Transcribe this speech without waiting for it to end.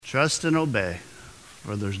Trust and obey,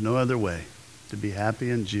 for there's no other way to be happy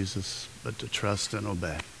in Jesus but to trust and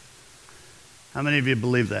obey. How many of you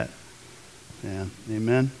believe that? Yeah,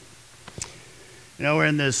 amen. You know, we're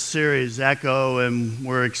in this series, Echo, and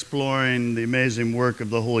we're exploring the amazing work of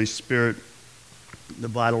the Holy Spirit, the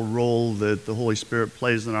vital role that the Holy Spirit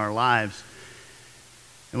plays in our lives.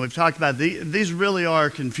 And we've talked about these really are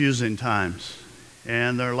confusing times.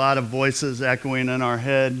 And there are a lot of voices echoing in our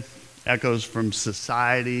head, echoes from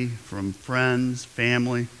society, from friends,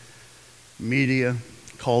 family, media,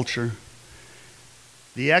 culture.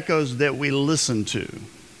 The echoes that we listen to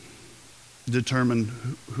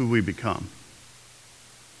determine who we become.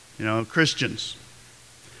 You know, Christians,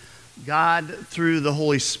 God, through the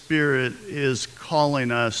Holy Spirit, is calling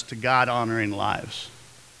us to God-honoring lives.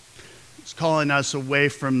 It's calling us away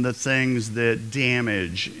from the things that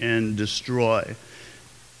damage and destroy.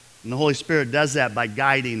 And the Holy Spirit does that by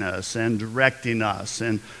guiding us and directing us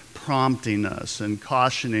and prompting us and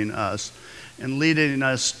cautioning us and leading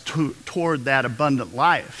us toward that abundant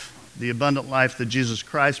life, the abundant life that Jesus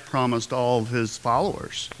Christ promised all of his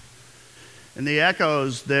followers. And the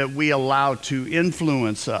echoes that we allow to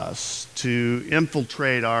influence us, to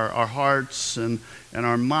infiltrate our hearts and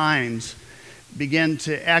our minds, begin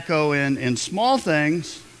to echo in small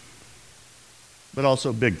things, but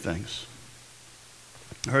also big things.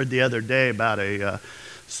 I heard the other day about a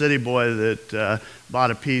city boy that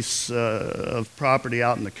bought a piece of property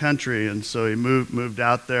out in the country, and so he moved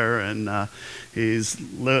out there, and he's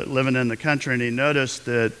living in the country, and he noticed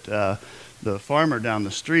that the farmer down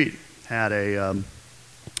the street had a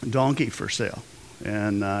donkey for sale,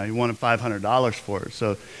 and he wanted $500 for it.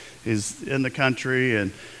 So he's in the country,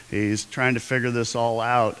 and he's trying to figure this all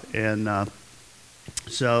out, and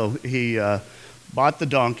so he bought the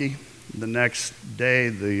donkey. The next day,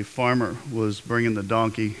 the farmer was bringing the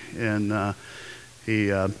donkey, and he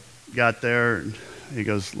got there, and he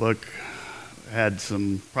goes, "Look, I had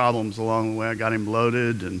some problems along the way. I got him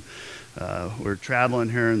loaded, and we're traveling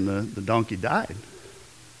here, and the donkey died."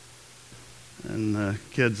 And the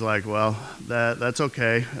kid's like, "Well, that's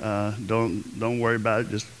okay. Don't worry about it.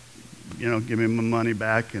 Just, give me my money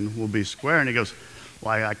back, and we'll be square." And he goes,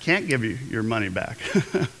 "Well, I can't give you your money back."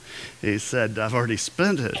 He said, "I've already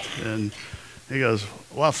spent it." And he goes,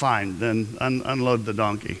 "Well, fine, then unload the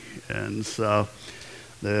donkey." And so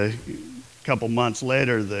a couple months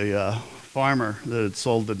later, the farmer that had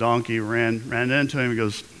sold the donkey ran into him. He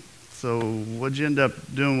goes, "So what'd you end up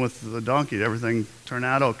doing with the donkey? Did everything turn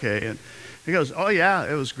out okay?" And he goes, "Oh,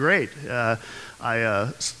 yeah, it was great.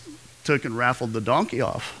 I took and raffled the donkey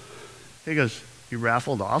off." He goes, "You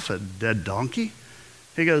raffled off a dead donkey?"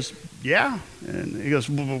 He goes, "Yeah." And he goes,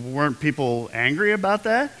 "Weren't people angry about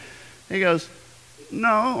that?" He goes,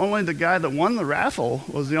 "No, only the guy that won the raffle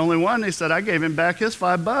was the only one." He said, "I gave him back his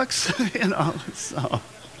 $5, so.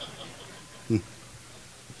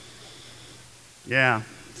 Yeah,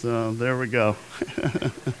 so there we go.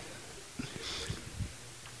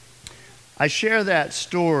 I share that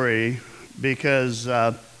story because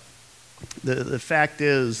the fact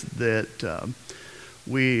is that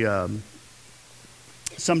we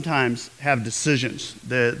sometimes have decisions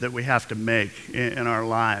that we have to make in our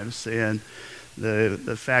lives. And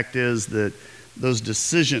the fact is that those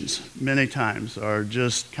decisions many times are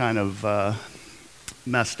just kind of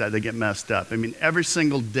messed up. They get messed up. I mean, every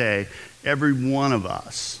single day, every one of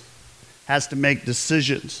us has to make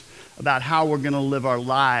decisions about how we're going to live our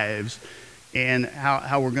lives and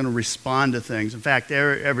how we're going to respond to things. In fact,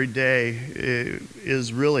 every day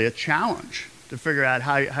is really a challenge to figure out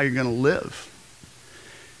how you're going to live.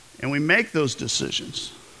 And we make those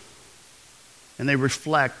decisions, and they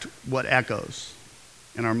reflect what echoes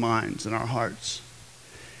in our minds and our hearts.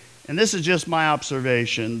 And this is just my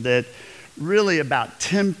observation that really about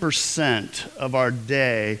 10% of our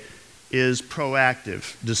day is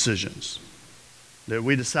proactive decisions that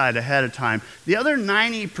we decide ahead of time. The other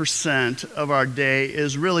 90% of our day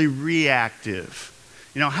is really reactive.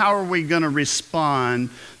 How are we going to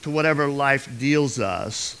respond to whatever life deals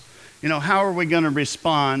us? How are we going to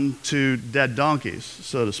respond to dead donkeys,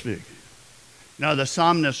 so to speak? The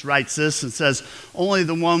psalmist writes this and says, "Only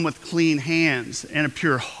the one with clean hands and a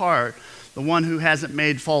pure heart, the one who hasn't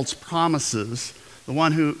made false promises, the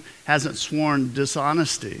one who hasn't sworn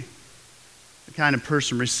dishonesty, the kind of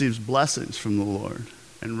person receives blessings from the Lord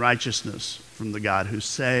and righteousness from the God who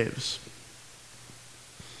saves."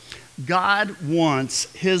 God wants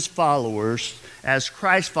his followers, as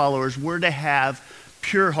Christ followers, we're to have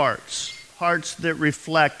pure hearts that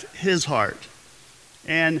reflect his heart.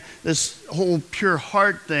 And this whole pure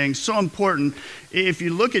heart thing, so important. If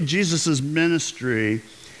you look at Jesus' ministry,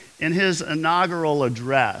 in his inaugural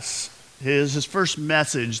address, his first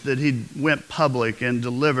message that he went public and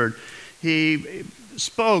delivered, he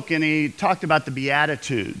spoke and he talked about the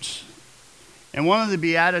Beatitudes. And one of the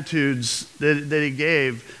Beatitudes that he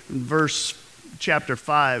gave, in chapter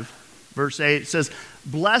 5, verse 8, says,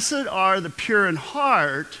 "Blessed are the pure in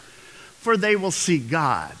heart, for they will see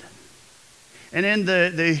God." And in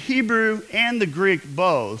the Hebrew and the Greek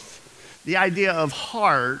both, the idea of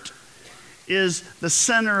heart is the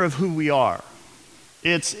center of who we are.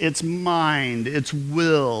 It's mind, it's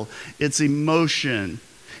will, it's emotion.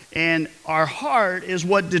 And our heart is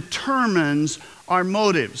what determines our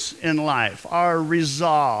motives in life, our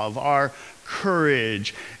resolve, our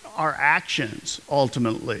courage, our actions,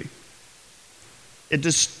 ultimately. It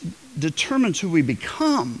determines who we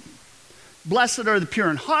become. Blessed are the pure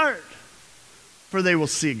in heart, for they will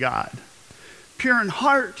see God. Pure in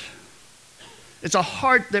heart. It's a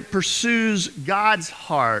heart that pursues God's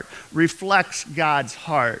heart, reflects God's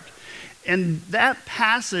heart. And that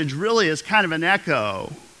passage really is kind of an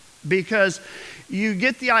echo, because you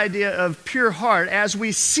get the idea of pure heart. As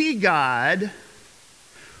we see God,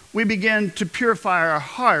 we begin to purify our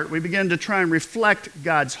heart. We begin to try and reflect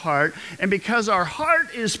God's heart. And because our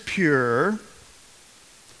heart is pure,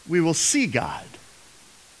 we will see God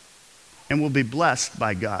and will be blessed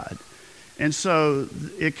by God. And so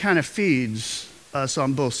it kind of feeds us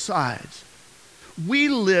on both sides. We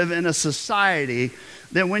live in a society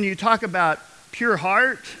that when you talk about pure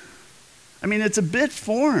heart, I mean, it's a bit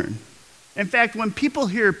foreign. In fact, when people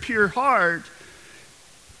hear pure heart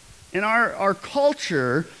in our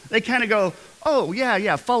culture, they kind of go, "Oh,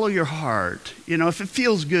 yeah, follow your heart. You know, if it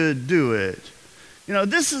feels good, do it. You know,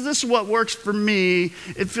 this is what works for me.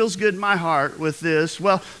 It feels good in my heart with this."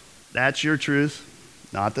 Well, that's your truth.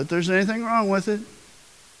 Not that there's anything wrong with it,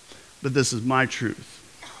 but this is my truth.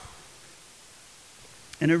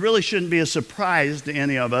 And it really shouldn't be a surprise to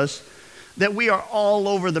any of us that we are all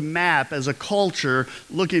over the map as a culture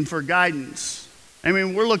looking for guidance. I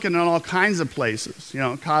mean, we're looking at all kinds of places,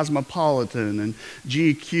 Cosmopolitan and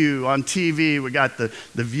GQ. On TV, we got the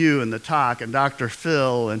View and the Talk and Dr.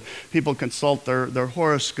 Phil, and people consult their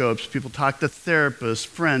horoscopes. People talk to therapists,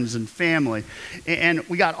 friends, and family. And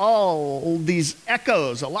we got all these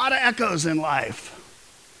echoes, a lot of echoes in life.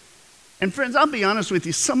 And friends, I'll be honest with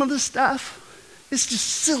you, some of this stuff, it's just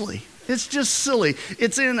silly. It's just silly.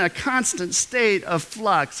 It's in a constant state of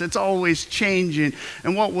flux. It's always changing.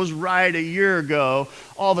 And what was right a year ago,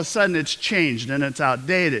 all of a sudden it's changed and it's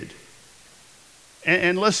outdated.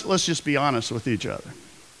 And let's just be honest with each other.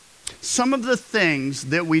 Some of the things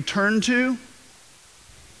that we turn to,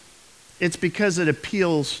 it's because it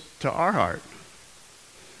appeals to our heart.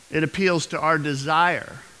 It appeals to our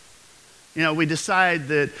desire. We decide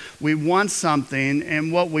that we want something,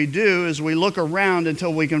 and what we do is we look around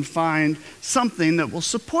until we can find something that will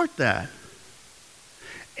support that.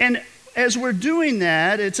 And as we're doing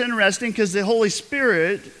that, it's interesting because the Holy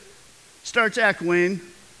Spirit starts echoing,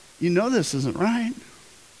 this isn't right.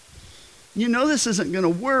 This isn't going to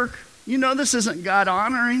work. This isn't God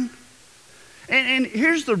honoring. And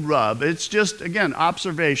here's the rub. It's just, again,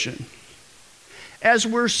 observation. As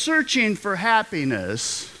we're searching for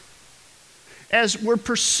happiness, as we're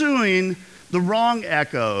pursuing the wrong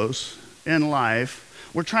echoes in life,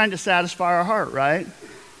 we're trying to satisfy our heart, right?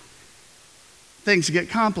 Things get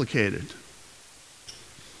complicated.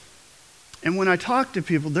 And when I talk to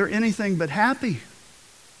people, they're anything but happy.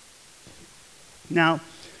 Now,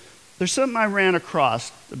 there's something I ran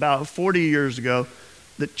across about 40 years ago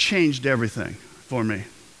that changed everything for me.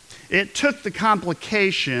 It took the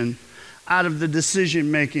complication out of the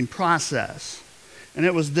decision-making process. And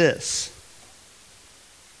it was this.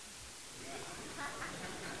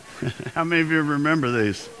 How many of you remember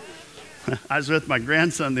these? I was with my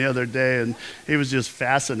grandson the other day, and he was just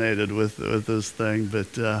fascinated with this thing.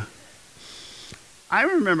 But I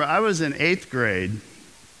remember I was in 8th grade,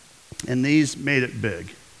 and these made it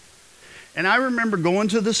big. And I remember going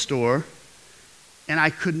to the store, and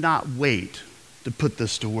I could not wait to put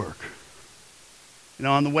this to work.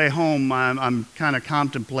 On the way home, I'm kind of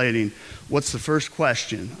contemplating, what's the first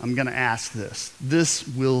question I'm going to ask this? This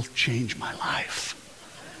will change my life.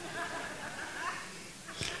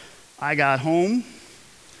 I got home,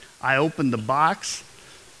 I opened the box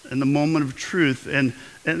in the moment of truth, and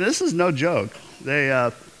this is no joke.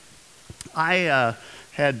 I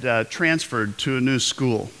had transferred to a new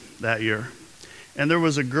school that year, and there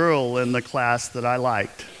was a girl in the class that I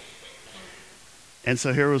liked. And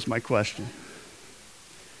so here was my question.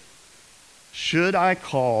 Should I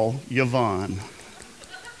call Yvonne?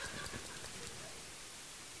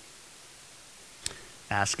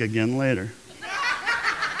 Ask again later.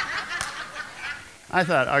 I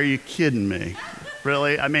thought, are you kidding me?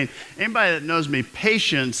 Really? I mean, anybody that knows me,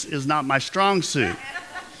 patience is not my strong suit.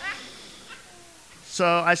 So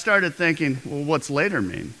I started thinking, well, what's later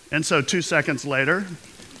mean? And so 2 seconds later,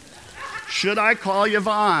 should I call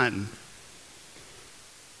Yvonne?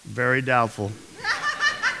 Very doubtful.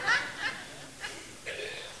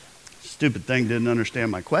 Stupid thing didn't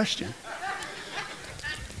understand my question.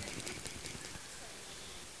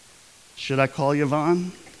 Should I call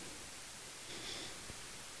Yvonne?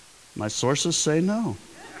 My sources say no.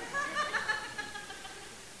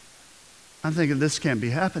 I'm thinking this can't be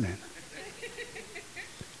happening.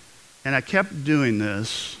 And I kept doing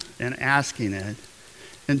this and asking it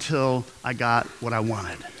until I got what I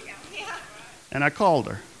wanted. And I called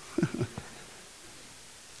her.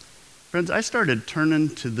 Friends, I started turning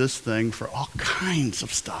to this thing for all kinds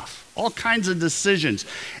of stuff, all kinds of decisions.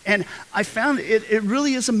 And I found it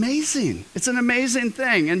really is amazing. It's an amazing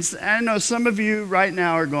thing. And I know some of you right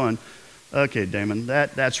now are going, okay, Damon,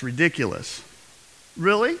 that's ridiculous.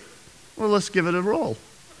 Really? Well, let's give it a roll.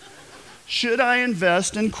 Should I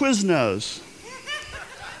invest in Quiznos?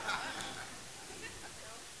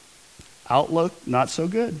 Outlook, not so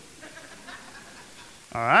good.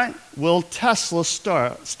 All right. Will Tesla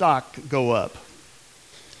stock go up?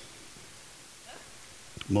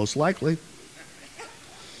 Most likely.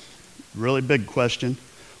 Really big question.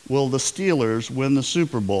 Will the Steelers win the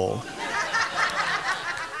Super Bowl?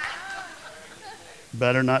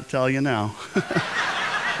 Better not tell you now.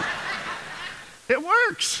 It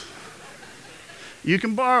works. You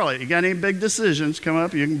can borrow it. You got any big decisions come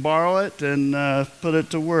up, you can borrow it and put it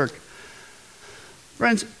to work.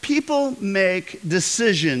 Friends, people make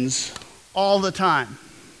decisions all the time,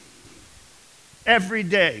 every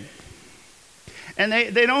day. And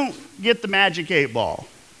they don't get the magic 8 ball.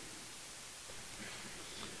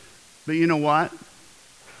 But you know what?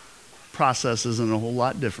 Process isn't a whole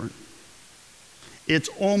lot different. It's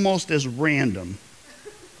almost as random.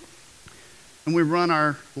 And we run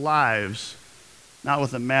our lives not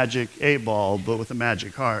with a magic 8 ball, but with a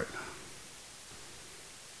magic heart.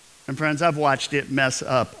 And friends, I've watched it mess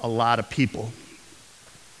up a lot of people.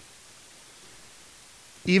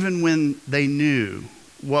 Even when they knew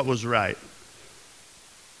what was right.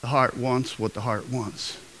 The heart wants what the heart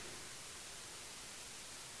wants.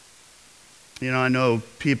 You know, I know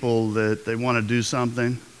people that they want to do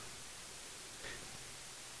something.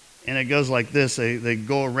 And it goes like this. They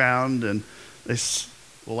go around and they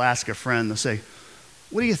will ask a friend, they'll say,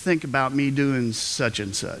 what do you think about me doing such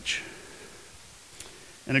and such?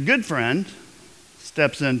 And a good friend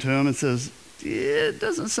steps into him and says, it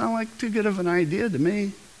doesn't sound like too good of an idea to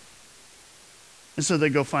me. And so they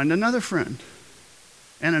go find another friend,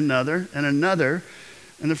 and another, and another,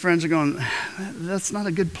 and the friends are going, that's not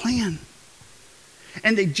a good plan.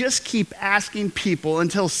 And they just keep asking people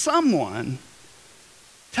until someone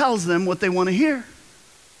tells them what they want to hear.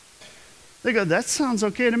 They go, that sounds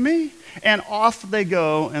okay to me. And off they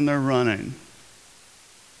go, and they're running.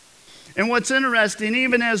 And what's interesting,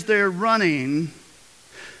 even as they're running,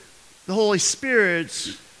 the Holy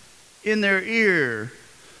Spirit's in their ear,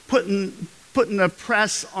 putting a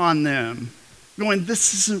press on them, going,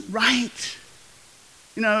 this isn't right.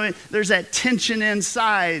 You know, there's that tension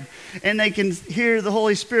inside, and they can hear the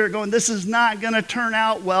Holy Spirit going, this is not going to turn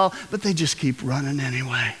out well, but they just keep running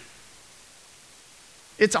anyway.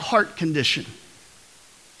 It's a heart condition.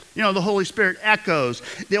 You know, the Holy Spirit echoes.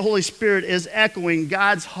 The Holy Spirit is echoing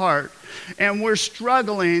God's heart. And we're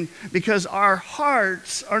struggling because our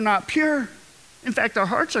hearts are not pure. In fact, our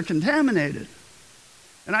hearts are contaminated.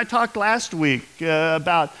 And I talked last week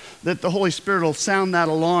about that the Holy Spirit will sound that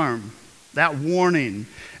alarm, that warning,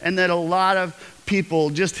 and that a lot of people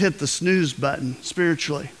just hit the snooze button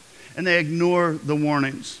spiritually, and they ignore the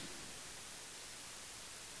warnings.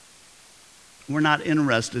 We're not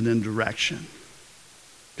interested in direction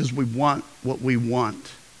because we want what we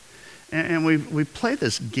want. And we play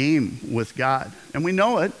this game with God, and we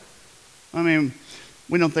know it. I mean,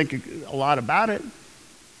 we don't think a lot about it,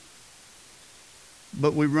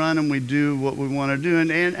 but we run and we do what we want to do.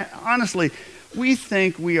 And honestly, we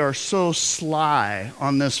think we are so sly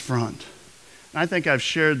on this front. And I think I've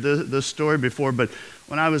shared this story before, but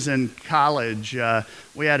when I was in college,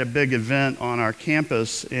 we had a big event on our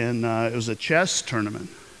campus, and it was a chess tournament.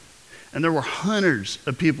 And there were hundreds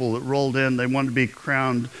of people that rolled in. They wanted to be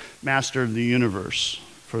crowned master of the universe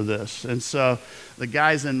for this. And so the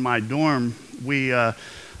guys in my dorm, we had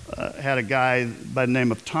a guy by the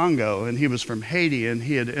name of Tongo, and he was from Haiti, and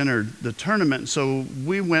he had entered the tournament. So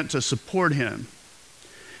we went to support him.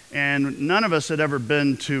 And none of us had ever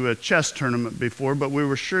been to a chess tournament before, but we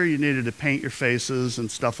were sure you needed to paint your faces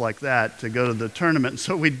and stuff like that to go to the tournament.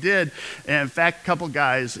 So we did. And in fact, a couple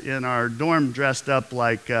guys in our dorm dressed up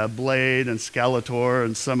like Blade and Skeletor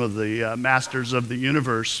and some of the Masters of the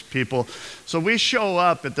Universe people. So we show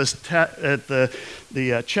up at this at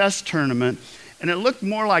the chess tournament, and it looked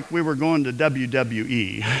more like we were going to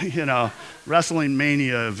WWE, Wrestling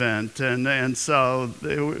Mania event. And so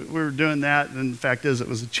we were doing that, and the fact is it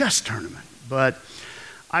was a chess tournament. But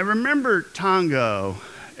I remember Tongo,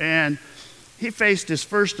 and he faced his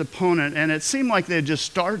first opponent, and it seemed like they had just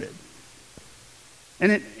started.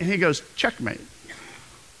 And he goes, checkmate.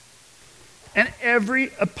 And every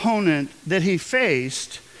opponent that he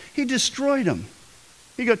faced, he destroyed him.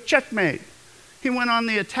 He goes, checkmate. He went on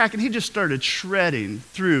the attack, and he just started shredding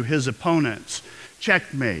through his opponents.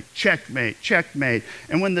 Checkmate, checkmate, checkmate.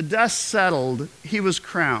 And when the dust settled, he was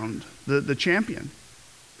crowned the champion.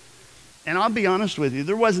 And I'll be honest with you,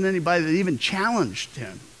 there wasn't anybody that even challenged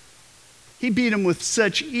him. He beat him with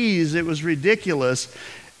such ease, it was ridiculous.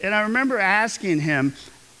 And I remember asking him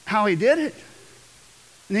how he did it.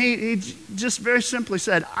 And he just very simply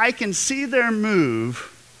said, I can see their move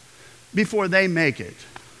before they make it.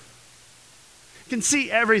 Can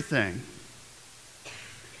see everything.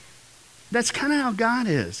 That's kind of how God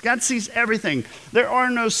is. God sees everything. There are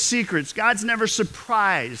no secrets. God's never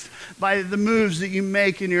surprised by the moves that you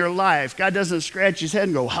make in your life. God doesn't scratch his head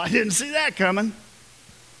and go, well, I didn't see that coming.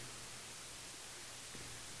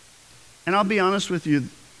 And I'll be honest with you,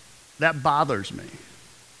 that bothers me.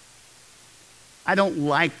 I don't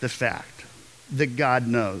like the fact that God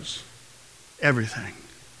knows everything.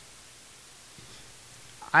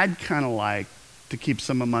 I'd kind of like to keep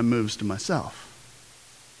some of my moves to myself.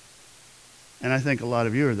 And I think a lot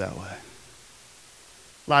of you are that way.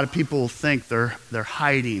 A lot of people think they're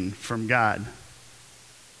hiding from God.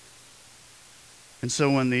 And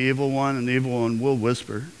so when the evil one will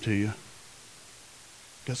whisper to you,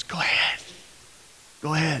 goes, go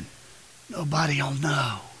ahead, nobody will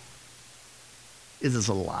know. It is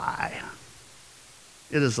a lie.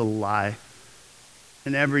 It is a lie.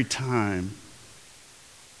 And every time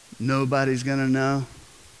nobody's going to know,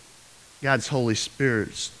 God's Holy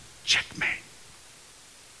Spirit's checkmate.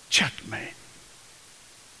 Checkmate.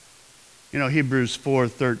 Hebrews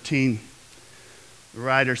 4:13, the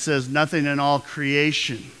writer says, nothing in all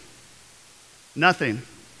creation, nothing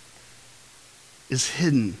is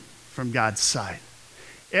hidden from God's sight.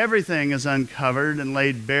 Everything is uncovered and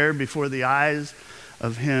laid bare before the eyes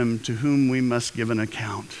of him to whom we must give an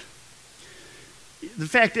account. The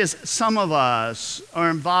fact is, some of us are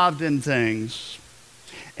involved in things,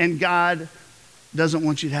 and God doesn't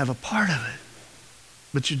want you to have a part of it,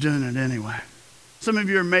 but you're doing it anyway. Some of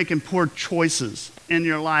you are making poor choices in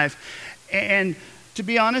your life, and to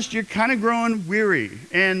be honest, you're kind of growing weary,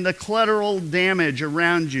 and the collateral damage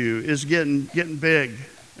around you is getting big,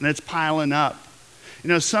 and it's piling up.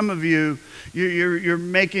 Some of you, you're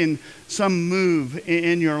making some move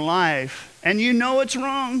in your life, and you know it's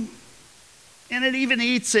wrong, and it even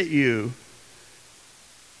eats at you.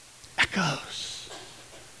 Echoes.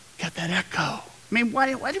 Got that echo. I mean, why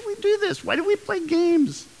did we do this? Why did we play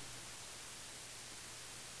games?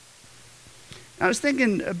 I was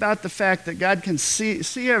thinking about the fact that God can see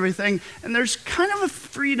everything, and there's kind of a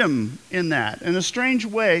freedom in that. In a strange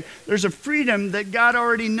way, there's a freedom that God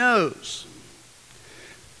already knows.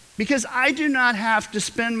 Because I do not have to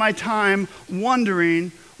spend my time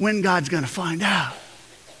wondering when God's going to find out.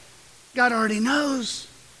 God already knows.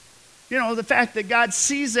 The fact that God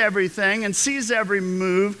sees everything and sees every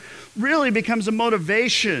move really becomes a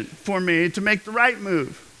motivation for me to make the right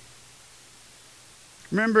move.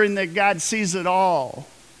 Remembering that God sees it all,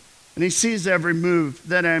 and he sees every move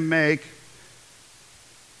that I make,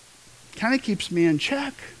 kind of keeps me in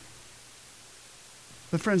check.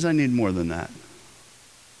 But friends, I need more than that.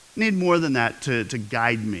 I need more than that to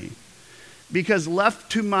guide me. Because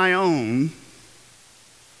left to my own,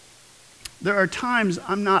 there are times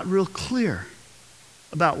I'm not real clear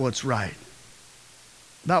about what's right,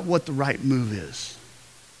 about what the right move is.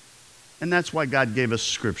 And that's why God gave us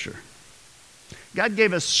Scripture. God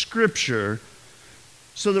gave us Scripture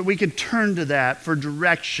so that we could turn to that for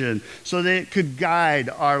direction, so that it could guide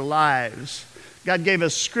our lives. God gave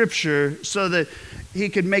us Scripture so that he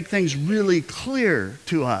could make things really clear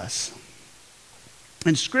to us.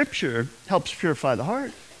 And Scripture helps purify the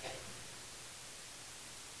heart.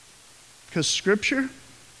 Because Scripture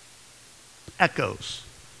echoes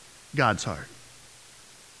God's heart.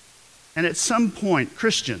 And at some point,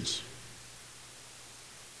 Christians,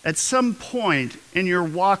 at some point in your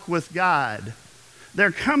walk with God,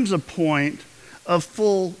 there comes a point of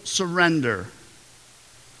full surrender.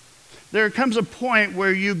 There comes a point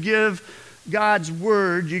where you give God's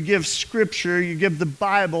word, you give Scripture, you give the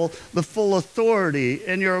Bible the full authority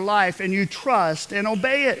in your life, and you trust and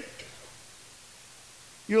obey it.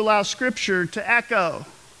 You allow Scripture to echo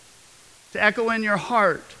in your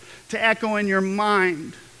heart, to echo in your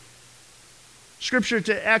mind. Scripture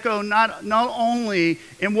to echo not only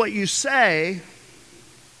in what you say,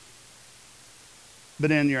 but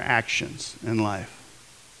in your actions in life.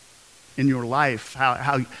 In your life,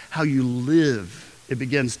 how you live, it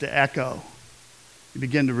begins to echo. You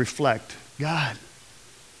begin to reflect God.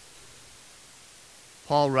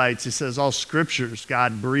 Paul writes, he says, all scriptures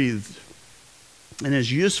God breathed and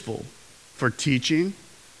is useful for teaching,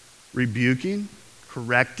 rebuking,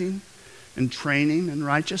 correcting, and training in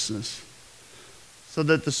righteousness, so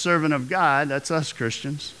that the servant of God, that's us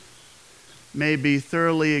Christians, may be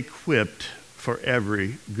thoroughly equipped for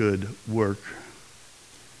every good work.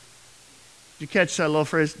 Did you catch that little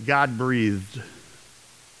phrase? God breathed.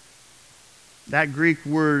 That Greek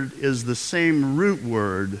word is the same root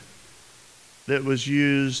word that was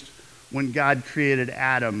used when God created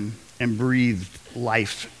Adam and breathed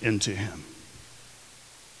life into him.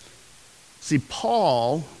 See,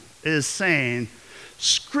 Paul is saying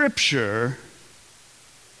Scripture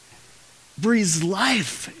breathes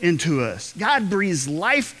life into us. God breathes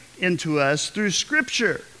life into us through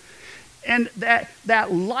Scripture. And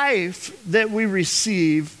that life that we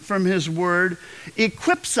receive from His Word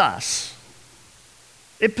equips us.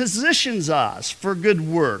 It positions us for good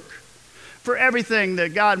work, for everything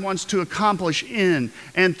that God wants to accomplish in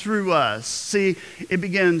and through us. See, it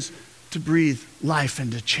begins to breathe life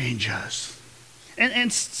and to change us.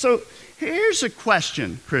 And so here's a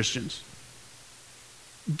question, Christians.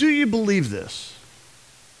 Do you believe this?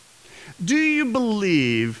 Do you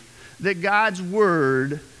believe that God's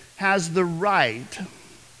Word has the right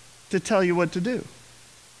to tell you what to do?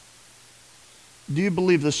 Do you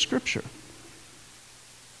believe the Scripture?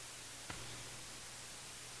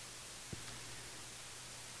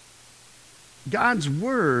 God's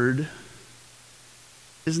Word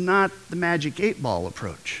is not the magic 8-ball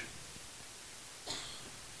approach.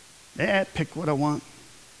 Pick what I want,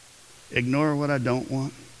 ignore what I don't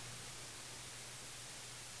want.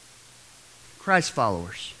 Christ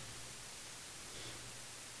followers,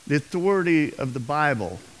 the authority of the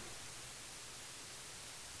Bible,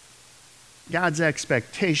 God's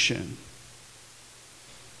expectation,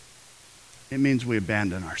 it means we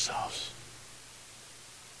abandon ourselves.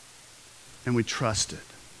 And we trust it,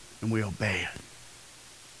 and we obey it.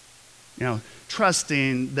 You know,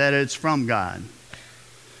 trusting that it's from God.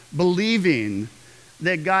 Believing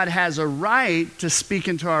that God has a right to speak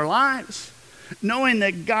into our lives. Knowing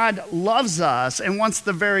that God loves us and wants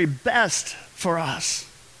the very best for us.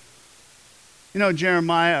 You know,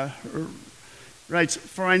 Jeremiah writes,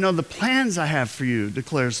 "For I know the plans I have for you,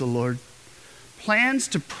 declares the Lord. Plans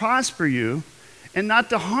to prosper you and not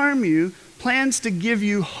to harm you. Plans to give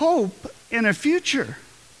you hope in a future."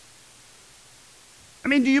 I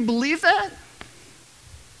mean, do you believe that?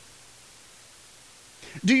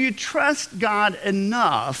 Do you trust God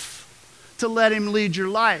enough to let Him lead your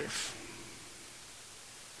life?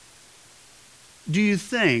 Do you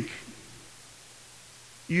think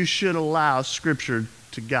you should allow Scripture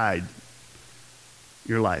to guide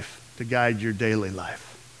your life, to guide your daily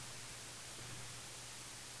life?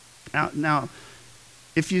 Now,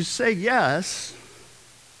 if you say yes,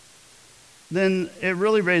 then it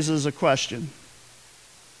really raises a question.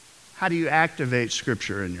 How do you activate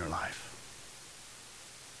Scripture in your life?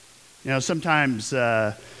 You know, sometimes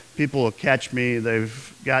people will catch me,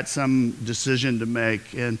 they've got some decision to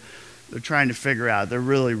make, and they're trying to figure out, they're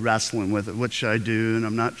really wrestling with it. What should I do? And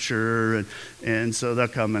I'm not sure. And so they'll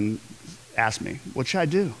come and ask me, what should I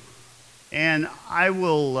do? And I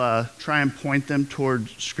will try and point them toward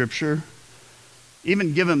Scripture,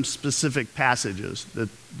 even give them specific passages that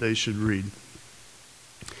they should read.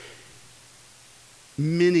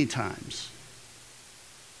 Many times,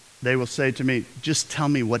 they will say to me, just tell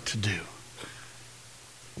me what to do.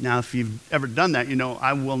 Now, if you've ever done that, you know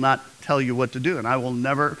I will not tell you what to do, and I will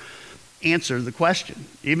never answer the question,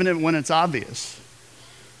 even when it's obvious.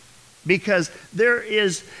 Because there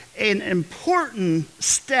is an important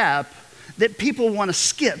step that people want to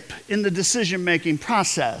skip in the decision-making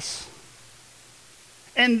process.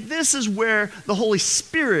 And this is where the Holy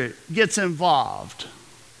Spirit gets involved.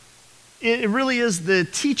 It really is the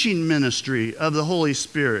teaching ministry of the Holy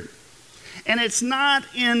Spirit. And it's not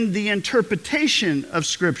in the interpretation of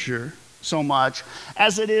Scripture so much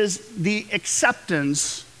as it is the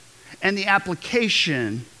acceptance and the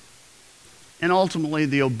application and ultimately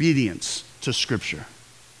the obedience to Scripture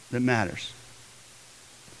that matters.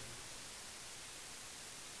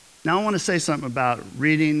 Now I want to say something about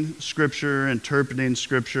reading Scripture, interpreting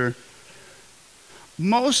Scripture.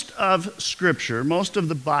 Most of Scripture, most of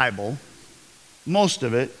the Bible, most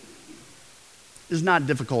of it is not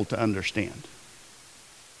difficult to understand.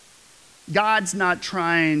 God's not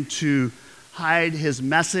trying to hide his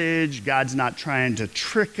message. God's not trying to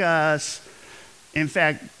trick us. In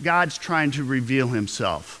fact, God's trying to reveal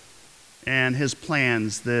himself and his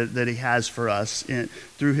plans that he has for us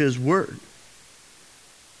through his word.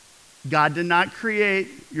 God did not create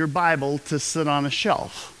your Bible to sit on a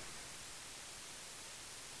shelf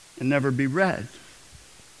and never be read.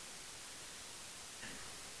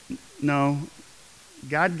 No,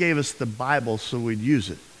 God gave us the Bible so we'd use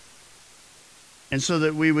it. And so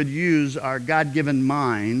that we would use our God-given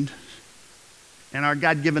mind and our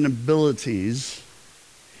God-given abilities,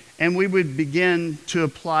 and we would begin to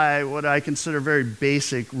apply what I consider very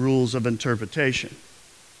basic rules of interpretation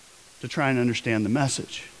to try and understand the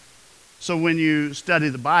message. So when you study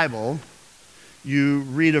the Bible, you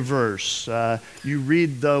read a verse, you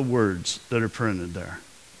read the words that are printed there,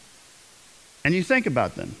 and you think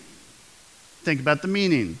about them. Think about the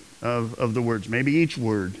meaning of the words, maybe each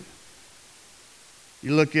word.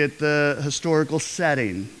 You look at the historical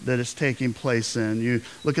setting that it's taking place in. You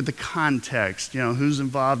look at the context, who's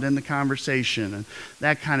involved in the conversation and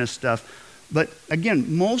that kind of stuff. But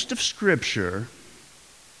again, most of Scripture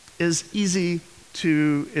is easy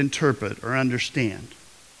to interpret or understand.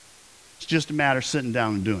 It's just a matter of sitting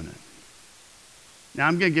down and doing it. Now,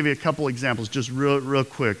 I'm going to give you a couple examples just real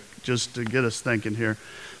quick, just to get us thinking here.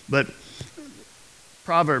 But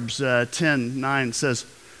Proverbs 10:9 says,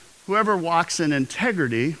 "Whoever walks in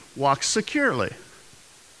integrity walks securely,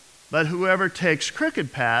 but whoever takes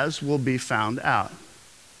crooked paths will be found out."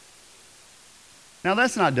 Now,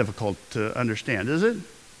 that's not difficult to understand, is it?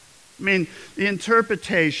 I mean, the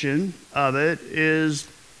interpretation of it is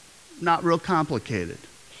not real complicated.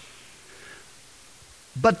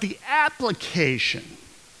 But the application,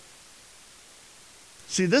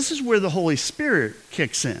 see, this is where the Holy Spirit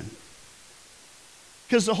kicks in.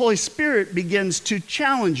 Because the Holy Spirit begins to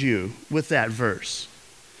challenge you with that verse.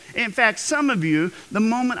 In fact, some of you, the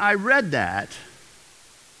moment I read that,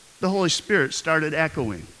 the Holy Spirit started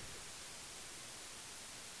echoing.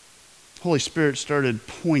 Holy Spirit started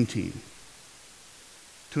pointing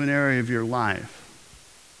to an area of your life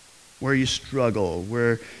where you struggle,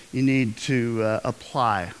 where you need to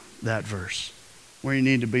apply that verse, where you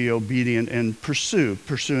need to be obedient and pursue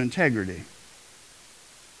integrity.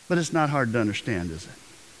 But it's not hard to understand, is it?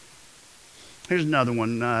 Here's another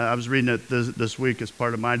one. I was reading it this week as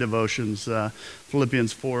part of my devotions,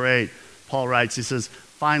 Philippians 4:8. Paul writes, he says,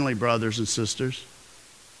 "Finally, brothers and sisters,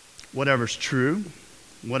 whatever's true,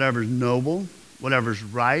 whatever's noble, whatever's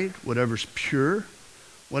right, whatever's pure,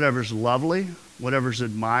 whatever's lovely, whatever's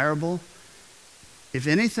admirable, if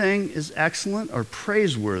anything is excellent or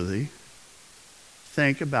praiseworthy,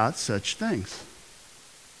 think about such things."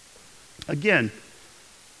 Again,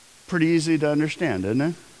 pretty easy to understand, isn't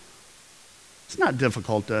it? It's not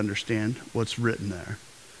difficult to understand what's written there.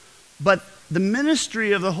 But the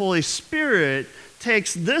ministry of the Holy Spirit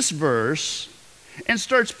takes this verse and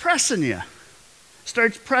starts pressing you.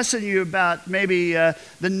 Starts pressing you about maybe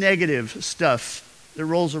the negative stuff that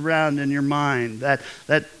rolls around in your mind, that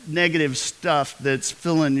negative stuff that's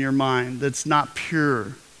filling your mind, that's not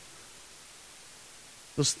pure.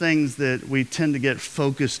 Those things that we tend to get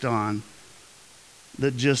focused on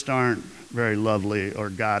that just aren't very lovely or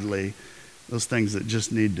godly, those things that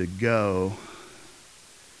just need to go.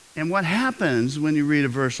 And what happens when you read a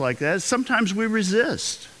verse like that is sometimes we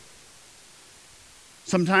resist.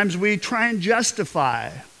 Sometimes we try and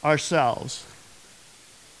justify ourselves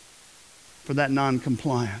for that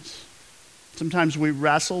non-compliance. Sometimes we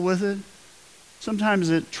wrestle with it. Sometimes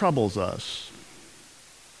it troubles us.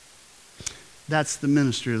 That's the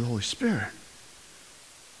ministry of the Holy Spirit,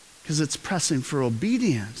 because it's pressing for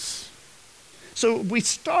obedience. So we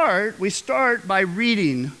start by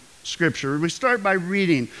reading Scripture. We start by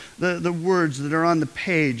reading the words that are on the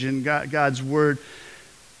page in God's Word.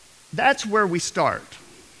 That's where we start.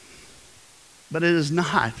 But it is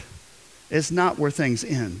not. It's not where things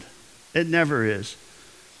end. It never is.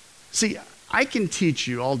 See, I can teach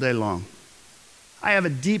you all day long. I have a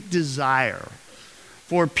deep desire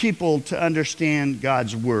for people to understand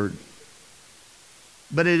God's Word.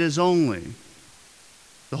 But it is only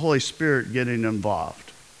the Holy Spirit getting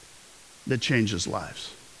involved that changes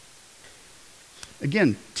lives.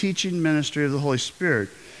 Again, teaching ministry of the Holy Spirit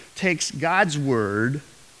takes God's Word,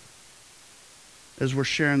 as we're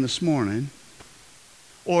sharing this morning,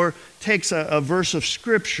 or takes a verse of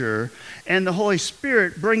Scripture, and the Holy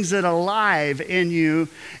Spirit brings it alive in you.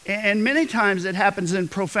 And many times it happens in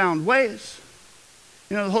profound ways.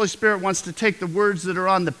 You know, the Holy Spirit wants to take the words that are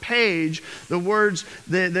on the page, the words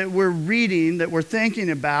that we're reading, that we're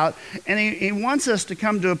thinking about, and he wants us to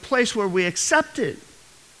come to a place where we accept it,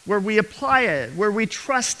 where we apply it, where we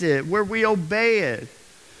trust it, where we obey it.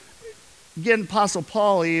 Again, Apostle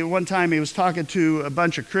Paul, one time he was talking to a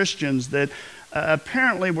bunch of Christians that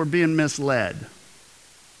apparently were being misled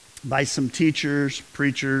by some teachers,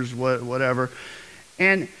 preachers, whatever.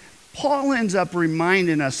 And Paul ends up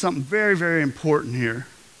reminding us something very, very important here.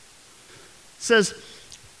 It says,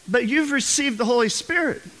 but you've received the Holy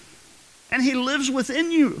Spirit, and he lives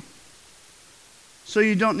within you. So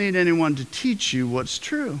you don't need anyone to teach you what's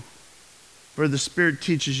true. For the Spirit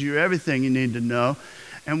teaches you everything you need to know,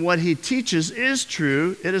 and what he teaches is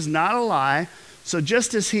true. It is not a lie. So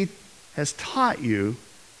just as he has taught you,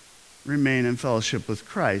 remain in fellowship with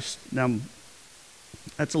Christ. Now,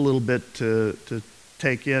 that's a little bit to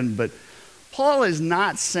take in, but Paul is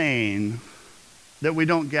not saying that we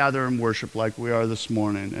don't gather and worship like we are this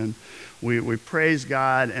morning, and we praise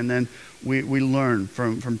God, and then we learn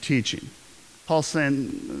from teaching. Paul's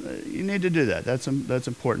saying you need to do that. That's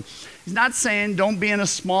important. He's not saying don't be in a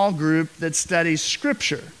small group that studies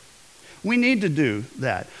Scripture. We need to do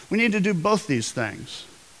that. We need to do both these things.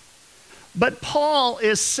 But Paul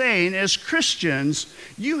is saying, as Christians,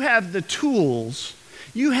 you have the tools,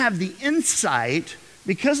 you have the insight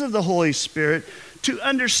because of the Holy Spirit to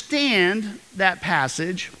understand that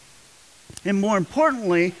passage, and more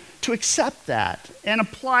importantly, to accept that and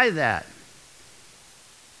apply that.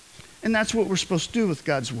 And that's what we're supposed to do with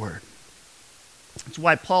God's Word. That's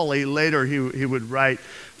why Paul later he would write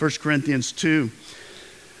 1 Corinthians 2.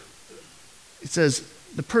 It says,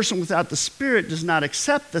 the person without the Spirit does not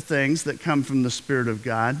accept the things that come from the Spirit of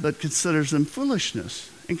God, but considers them foolishness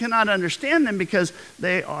and cannot understand them because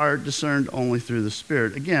they are discerned only through the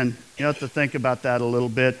Spirit. Again, you have to think about that a little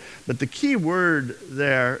bit, but the key word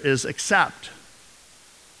there is accept.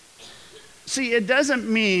 See, it doesn't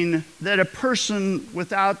mean that a person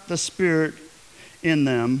without the Spirit in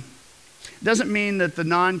them, doesn't mean that the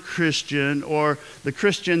non-Christian or the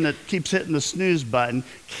Christian that keeps hitting the snooze button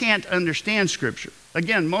can't understand Scripture.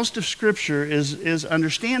 Again, most of Scripture is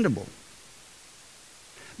understandable.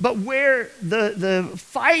 But where the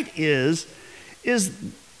fight is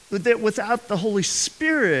that without the Holy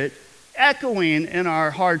Spirit echoing in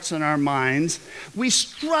our hearts and our minds, we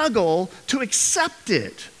struggle to accept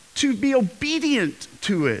it, to be obedient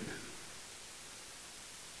to it.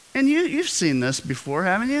 And you've seen this before,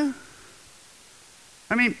 haven't you?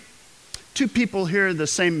 I mean, two people hear the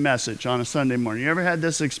same message on a Sunday morning. You ever had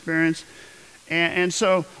this experience? And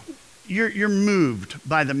so you're moved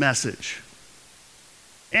by the message.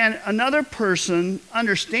 And another person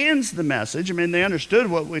understands the message. I mean, they understood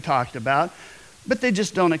what we talked about, but they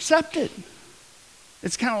just don't accept it.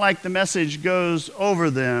 It's kind of like the message goes over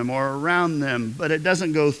them or around them, but it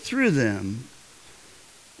doesn't go through them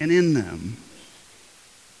and in them.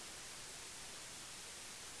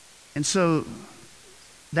 And so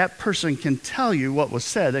that person can tell you what was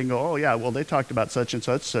said and go, oh yeah, well they talked about such and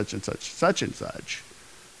such, such and such, such and such.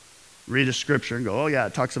 Read a scripture and go, oh yeah,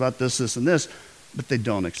 it talks about this, this, and this, but they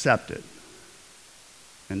don't accept it.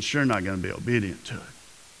 And sure not going to be obedient to it.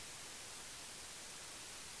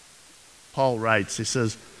 Paul writes, he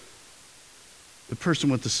says, the person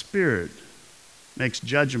with the Spirit makes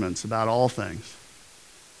judgments about all things.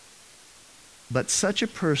 But such a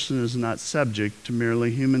person is not subject to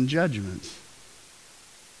merely human judgments.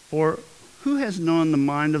 For who has known the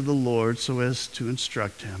mind of the Lord so as to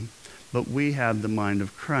instruct him? But we have the mind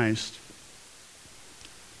of Christ.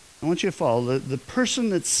 I want you to follow. The person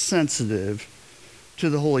that's sensitive to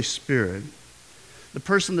the Holy Spirit, the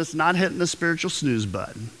person that's not hitting the spiritual snooze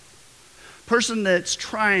button, person that's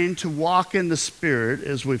trying to walk in the Spirit,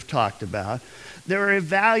 as we've talked about, they're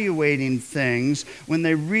evaluating things. When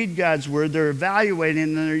they read God's Word, they're evaluating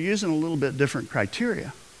and they're using a little bit different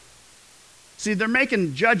criteria. See, they're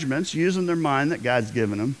making judgments using their mind that God's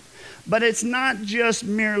given them, but it's not just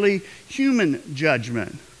merely human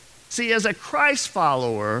judgment. See, as a Christ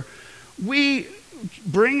follower, we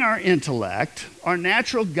bring our intellect, our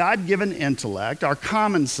natural God-given intellect, our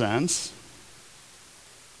common sense,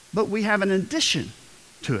 but we have an addition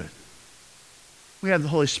to it. We have the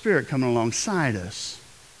Holy Spirit coming alongside us.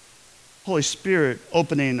 Holy Spirit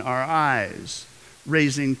opening our eyes,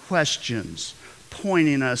 raising questions,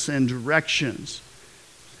 pointing us in directions.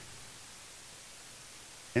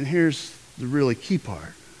 And here's the really key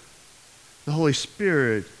part. The Holy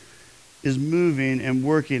Spirit is moving and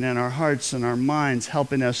working in our hearts and our minds,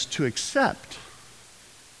 helping us to accept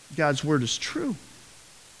God's word is true.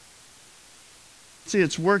 See,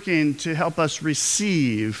 it's working to help us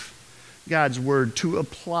receive God's word, to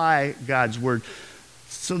apply God's word,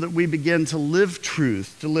 so that we begin to live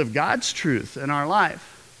truth, to live God's truth in our life.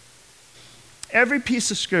 Every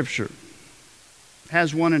piece of Scripture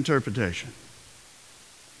has one interpretation,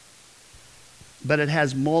 but it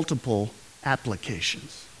has multiple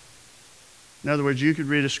applications. In other words, you could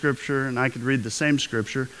read a Scripture and I could read the same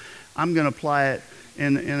Scripture. I'm going to apply it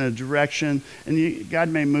in a direction, and God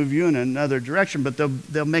may move you in another direction, but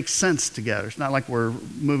they'll make sense together. It's not like we're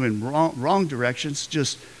moving wrong directions,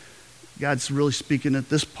 just God's really speaking at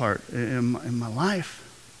this part in my life.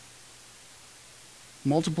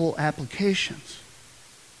 Multiple applications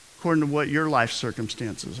according to what your life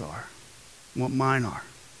circumstances are, what mine are.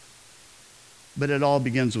 But it all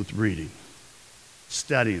begins with reading,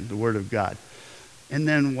 studying the Word of God. And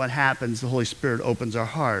then what happens, the Holy Spirit opens our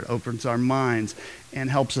heart, opens our minds, and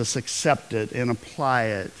helps us accept it and apply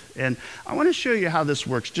it. And I want to show you how this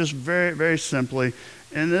works, just very, very simply.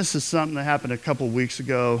 And this is something that happened a couple weeks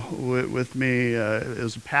ago with me. It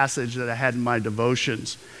was a passage that I had in my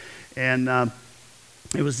devotions. And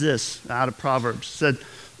it was this, out of Proverbs. It said,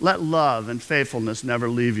 "Let love and faithfulness never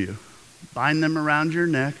leave you. Bind them around your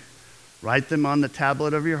neck. Write them on the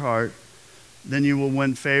tablet of your heart. Then you will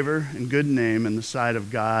win favor and good name in the sight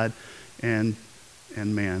of God and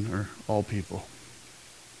man," or all people.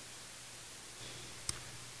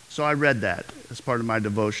 So I read that as part of my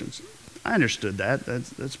devotions. I understood that.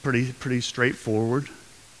 That's pretty straightforward.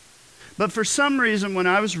 But for some reason, when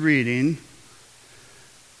I was reading,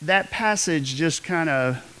 that passage just kind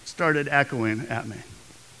of started echoing at me.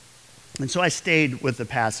 And so I stayed with the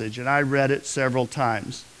passage, and I read it several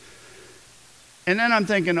times. And then I'm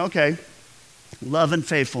thinking, okay, love and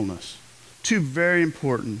faithfulness, two very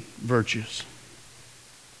important virtues.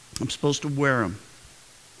 I'm supposed to wear them.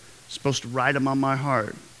 I'm supposed to write them on my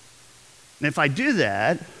heart. And if I do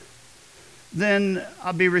that, then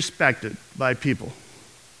I'll be respected by people.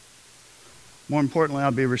 More importantly,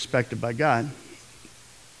 I'll be respected by God.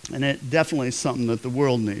 And it definitely is something that the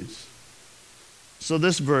world needs. So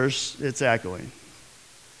this verse, it's echoing.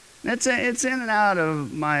 It's in and out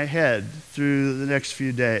of my head through the next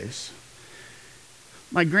few days.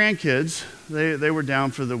 My grandkids, they were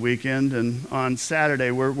down for the weekend, and on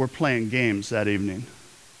Saturday we're playing games that evening.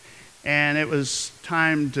 And it was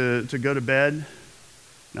time to go to bed.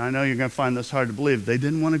 Now I know you're going to find this hard to believe. They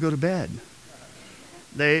didn't want to go to bed.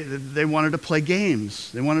 They wanted to play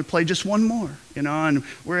games. They wanted to play just one more, and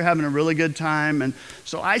we were having a really good time. And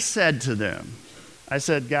so I said to them, I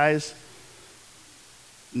said, "Guys,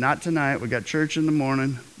 not tonight. We got church in the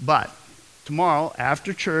morning, but tomorrow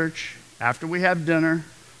after church, after we have dinner,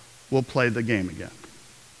 we'll play the game again."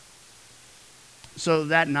 So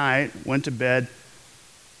that night, went to bed.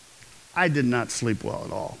 I did not sleep well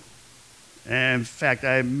at all. And in fact,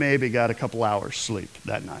 I maybe got a couple hours sleep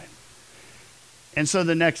that night. And so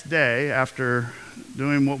the next day, after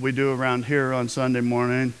doing what we do around here on Sunday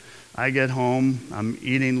morning, I get home, I'm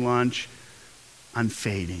eating lunch, I'm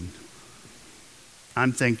fading.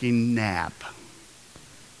 I'm thinking nap.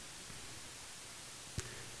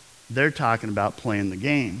 They're talking about playing the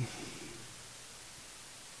game.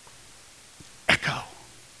 Echo.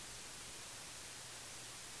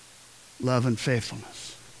 Love and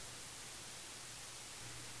faithfulness.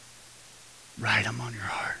 Write them on your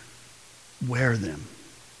heart. Wear them.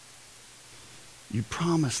 You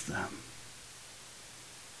promise them.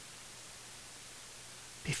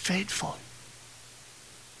 Be faithful.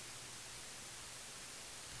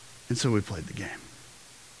 And so we played the game.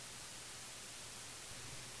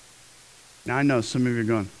 Now I know some of you are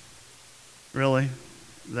going, "Really?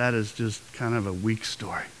 That is just kind of a weak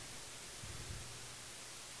story.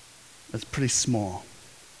 That's pretty small."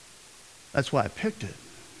 That's why I picked it.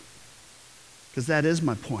 Because that is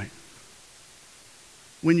my point.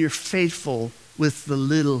 When you're faithful with the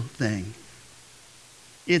little thing,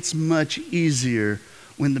 it's much easier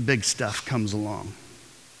when the big stuff comes along.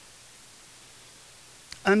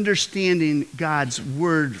 Understanding God's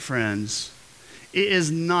word, friends,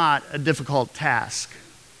 is not a difficult task.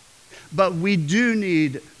 But we do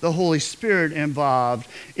need the Holy Spirit involved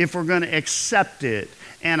if we're going to accept it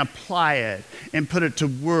and apply it and put it to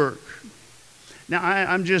work. Now,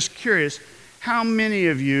 I'm just curious, how many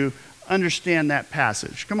of you understand that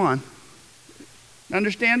passage? Come on.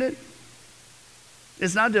 Understand it?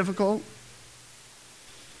 It's not difficult.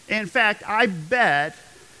 In fact, I bet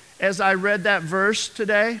as I read that verse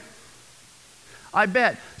today, I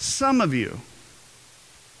bet some of you,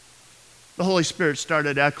 the Holy Spirit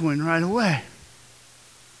started echoing right away.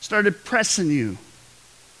 Started pressing you.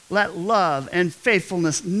 Let love and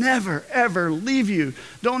faithfulness never, ever leave you.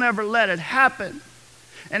 Don't ever let it happen.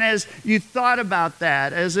 And as you thought about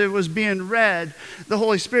that, as it was being read, the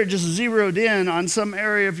Holy Spirit just zeroed in on some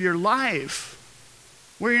area of your life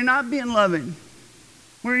where you're not being loving,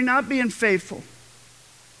 where you're not being faithful.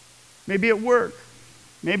 Maybe at work,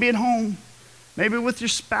 maybe at home, maybe with your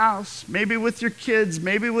spouse, maybe with your kids,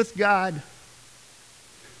 maybe with God.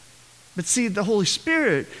 But see, the Holy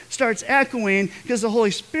Spirit starts echoing because the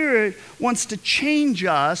Holy Spirit wants to change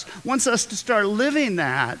us, wants us to start living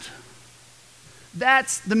that.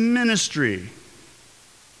 That's the ministry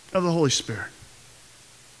of the Holy Spirit.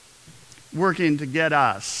 Working to get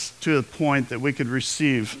us to a point that we could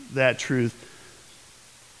receive that truth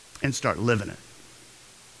and start living it.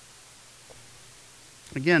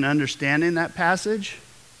 Again, understanding that passage,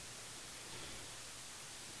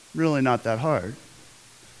 really not that hard.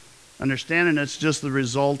 Understanding it's just the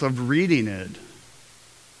result of reading it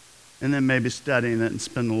and then maybe studying it and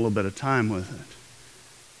spending a little bit of time with it.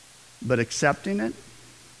 But accepting it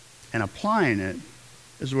and applying it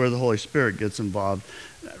is where the Holy Spirit gets involved.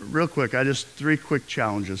 Real quick, three quick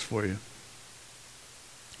challenges for you.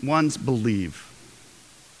 One's believe.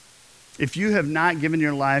 If you have not given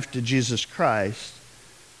your life to Jesus Christ,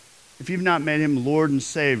 if you've not made him Lord and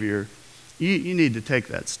Savior, you need to take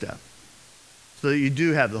that step. So that you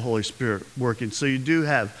do have the Holy Spirit working. So you do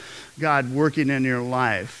have God working in your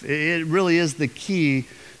life. It really is the key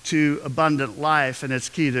to abundant life, and it's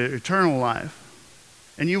key to eternal life.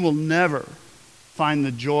 And you will never find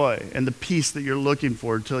the joy and the peace that you're looking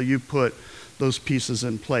for until you put those pieces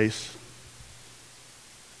in place.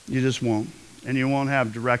 You just won't. And you won't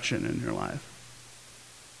have direction in your life.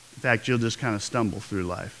 In fact, you'll just kind of stumble through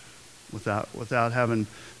life without having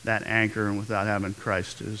that anchor and without having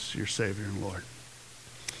Christ as your Savior and Lord.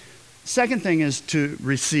 Second thing is to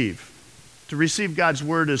receive. To receive God's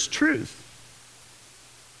word as truth.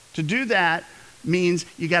 To do that means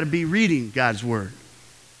you got to be reading God's word.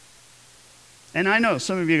 And I know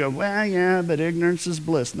some of you go, well, yeah, but ignorance is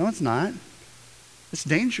bliss. No, it's not. It's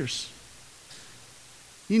dangerous.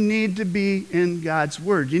 You need to be in God's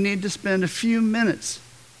word. You need to spend a few minutes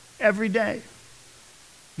every day.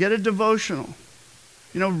 Get a devotional.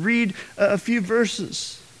 Read a few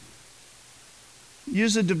verses.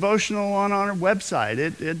 Use a devotional on our website.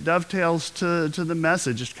 It dovetails to the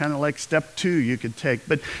message. It's kind of like step 2 you could take.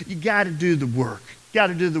 But you got to do the work.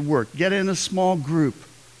 Get in a small group,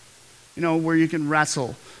 where you can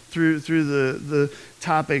wrestle through the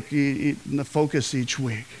topic and the focus each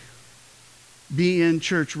week. Be in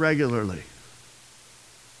church regularly.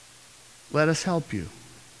 Let us help you.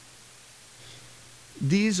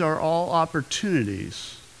 These are all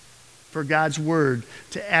opportunities for God's word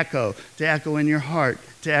to echo in your heart,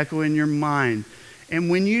 to echo in your mind. And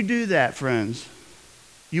when you do that, friends,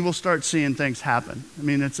 you will start seeing things happen. I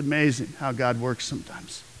mean, it's amazing how God works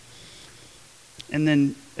sometimes. And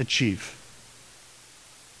then achieve.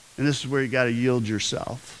 And this is where you got to yield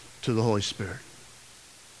yourself to the Holy Spirit.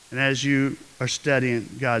 And as you are studying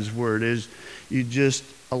God's word, as you just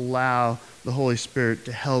allow the Holy Spirit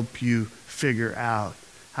to help you figure out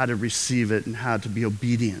how to receive it and how to be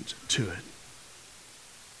obedient to it.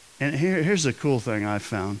 And here's the cool thing I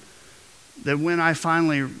found. That when I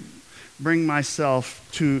finally bring myself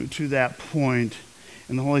to that point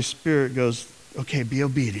and the Holy Spirit goes, okay, be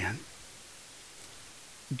obedient.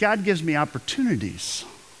 God gives me opportunities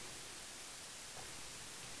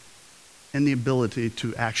and the ability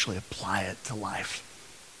to actually apply it to life,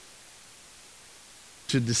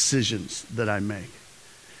 to decisions that I make.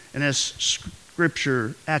 And as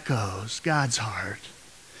Scripture echoes God's heart,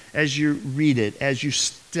 as you read it, as you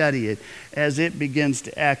study it, as it begins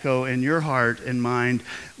to echo in your heart and mind,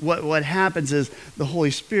 what happens is the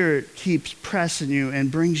Holy Spirit keeps pressing you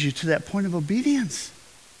and brings you to that point of obedience.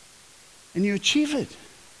 And you achieve it.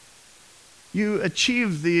 You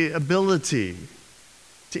achieve the ability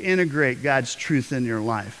to integrate God's truth in your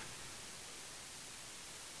life.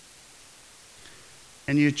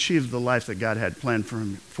 And you achieve the life that God had planned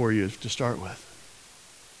for you to start with.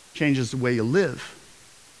 Changes the way you live.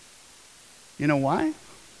 You know why?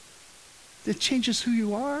 It changes who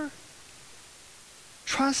you are.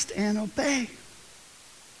 Trust and obey.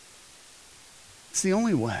 It's the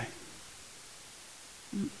only way.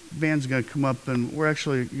 Band's going to come up and we're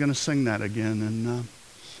actually going to sing that again.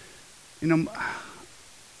 And,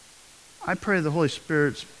 I pray the Holy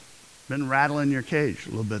Spirit's been rattling your cage a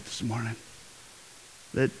little bit this morning.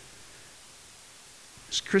 That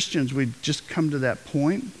as Christians, we just come to that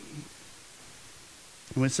point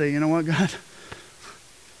and we say, you know what, God?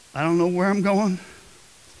 I don't know where I'm going.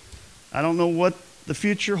 I don't know what the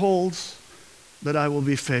future holds, but I will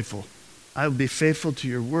be faithful. I will be faithful to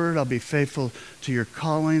your word. I'll be faithful to your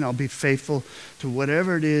calling. I'll be faithful to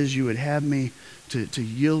whatever it is you would have me to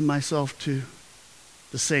yield myself to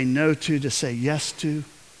say no to say yes to.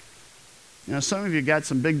 You know, some of you got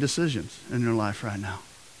some big decisions in your life right now.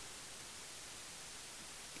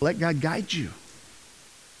 Let God guide you.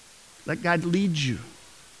 Let God lead you.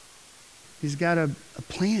 He's got a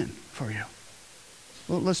plan for you.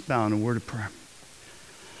 Well, let's bow in a word of prayer.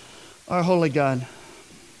 Our holy God,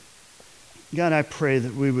 I pray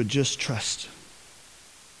that we would just trust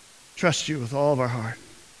you with all of our heart,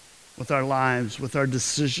 with our lives, with our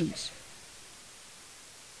decisions.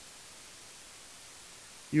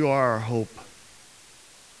 You are our hope.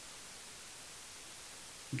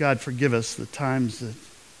 God, forgive us the times that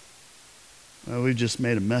we've just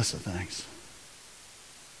made a mess of things.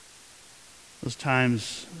 Those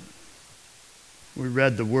times we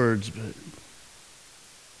read the words, but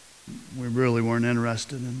we really weren't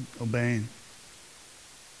interested in obeying.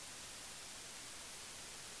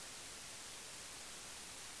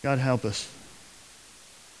 God, help us.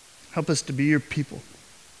 Help us to be your people,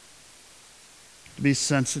 to be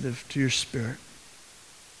sensitive to your Spirit.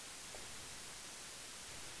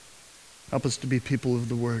 Help us to be people of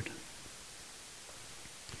the Word.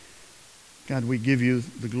 God, we give you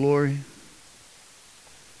the glory.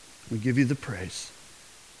 We give you the praise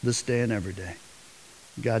this day and every day.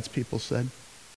 God's people said,